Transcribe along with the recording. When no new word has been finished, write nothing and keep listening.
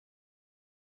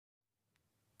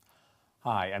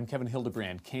Hi, I'm Kevin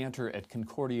Hildebrand, Kantor at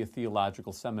Concordia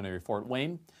Theological Seminary, Fort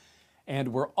Wayne,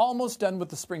 and we're almost done with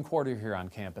the spring quarter here on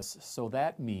campus, so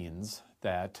that means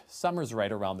that summer's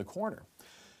right around the corner.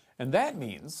 And that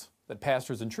means that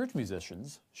pastors and church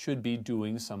musicians should be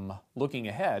doing some looking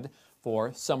ahead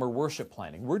for summer worship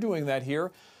planning. We're doing that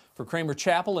here for Kramer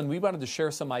Chapel, and we wanted to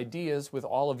share some ideas with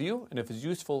all of you, and if it's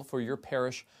useful for your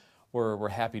parish, we're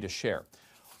happy to share.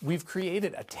 We've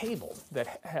created a table that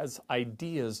has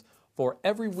ideas for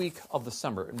every week of the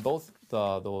summer in both the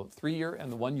 3-year and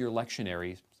the 1-year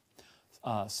lectionary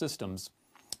systems.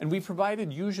 And we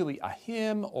provided usually a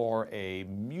hymn or a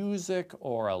music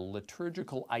or a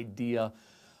liturgical idea,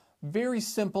 very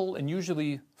simple and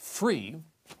usually free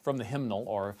from the hymnal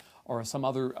or some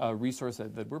other resource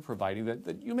that we're providing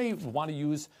that you may want to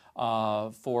use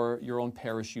for your own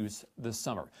parish use this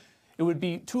summer. It would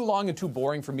be too long and too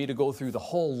boring for me to go through the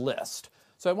whole list.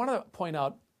 So I want to point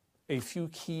out a few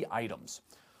key items.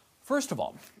 First of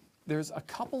all, there's a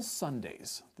couple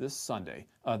Sundays this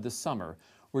summer,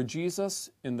 where Jesus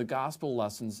in the gospel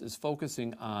lessons is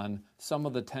focusing on some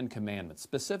of the 10 commandments.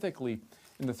 Specifically,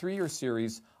 in the 3-year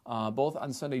series, both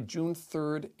on Sunday, June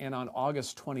 3rd and on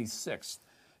August 26th,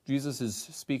 Jesus is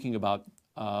speaking about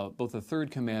both the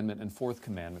 3rd commandment and 4th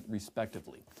commandment,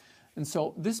 respectively. And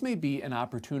so this may be an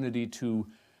opportunity to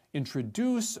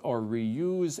introduce or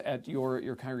reuse at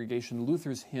your congregation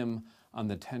Luther's hymn on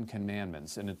the 10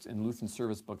 Commandments, and it's in Lutheran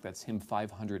Service Book. That's hymn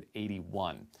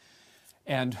 581.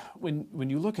 And when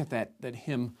you look at that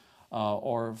hymn,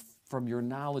 or from your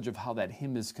knowledge of how that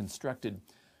hymn is constructed,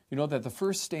 you know that the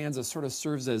first stanza sort of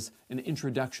serves as an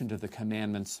introduction to the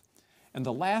commandments, and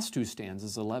the last 2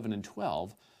 stanzas, 11 and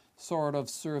 12, sort of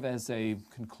serve as a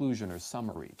conclusion or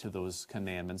summary to those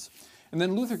commandments. And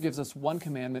then Luther gives us one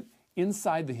commandment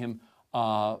inside the hymn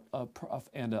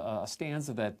and a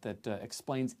stanza that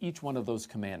explains each one of those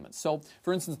commandments. So,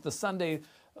 for instance, the Sunday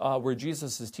where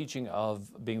Jesus is teaching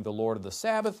of being the Lord of the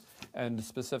Sabbath, and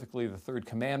specifically the 3rd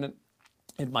commandment,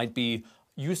 it might be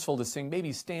useful to sing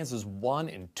maybe stanzas 1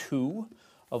 and 2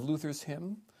 of Luther's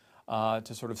hymn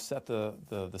to sort of set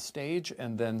the stage.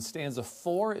 And then stanza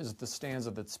 4 is the stanza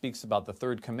that speaks about the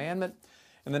 3rd commandment.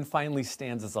 And then finally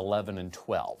stanzas 11 and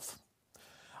 12.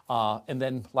 And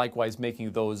then likewise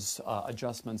making those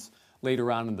adjustments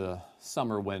later on in the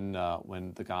summer when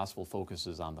the gospel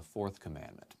focuses on the 4th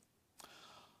commandment.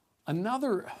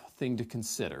 Another thing to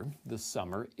consider this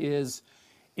summer is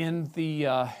in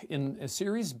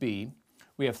Series B,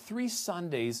 we have 3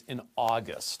 Sundays in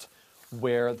August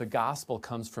where the gospel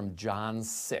comes from John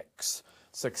 6,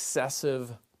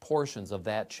 successive portions of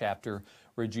that chapter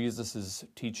where Jesus is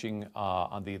teaching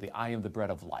on the I am the bread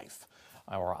of life,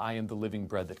 or I am the living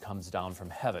bread that comes down from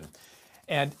heaven.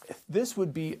 And this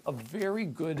would be a very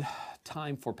good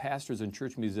time for pastors and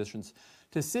church musicians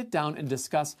to sit down and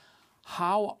discuss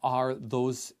how are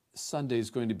those Sundays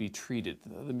going to be treated.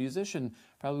 The musician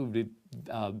probably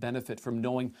would benefit from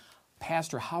knowing,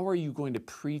 Pastor, how are you going to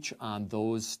preach on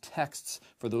those texts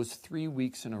for those 3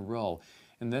 weeks in a row?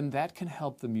 And then that can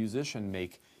help the musician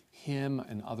make hymn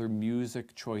and other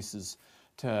music choices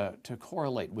to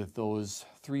correlate with those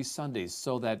 3 Sundays,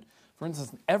 so that, for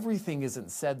instance, everything isn't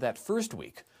said that first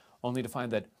week, only to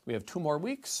find that we have 2 more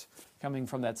weeks coming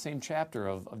from that same chapter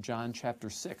of John chapter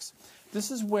 6.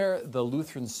 This is where the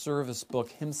Lutheran Service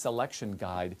Book Hymn Selection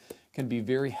Guide can be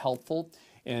very helpful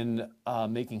in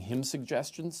making hymn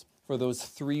suggestions for those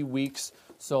 3 weeks,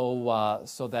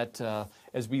 so that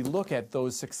as we look at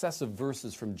those successive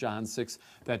verses from John 6,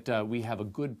 that we have a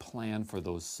good plan for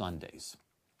those Sundays.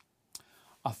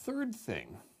 A third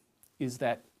thing is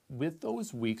that with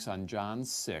those weeks on John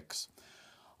 6,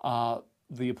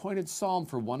 the appointed psalm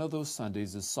for one of those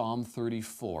Sundays is Psalm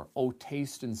 34. Oh,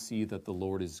 taste and see that the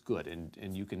Lord is good.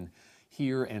 And you can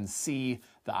hear and see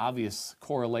the obvious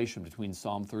correlation between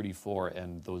Psalm 34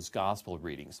 and those gospel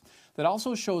readings. That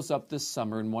also shows up this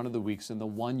summer in one of the weeks in the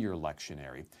 1-year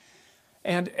lectionary.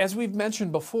 And as we've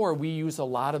mentioned before, we use a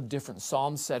lot of different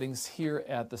psalm settings here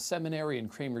at the seminary in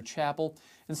Kramer Chapel,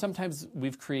 and sometimes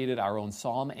we've created our own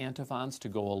psalm antiphons to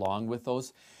go along with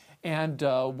those. And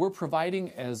we're providing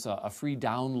as a free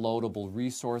downloadable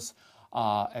resource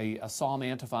a psalm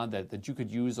antiphon that you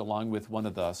could use along with one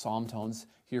of the psalm tones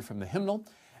here from the hymnal.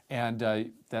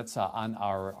 And that's on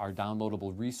our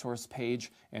downloadable resource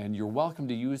page, and you're welcome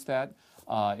to use that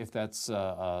if that's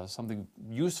something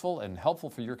useful and helpful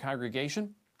for your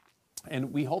congregation.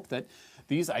 And we hope that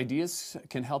these ideas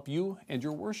can help you and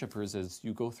your worshipers as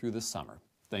you go through the summer.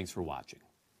 Thanks for watching.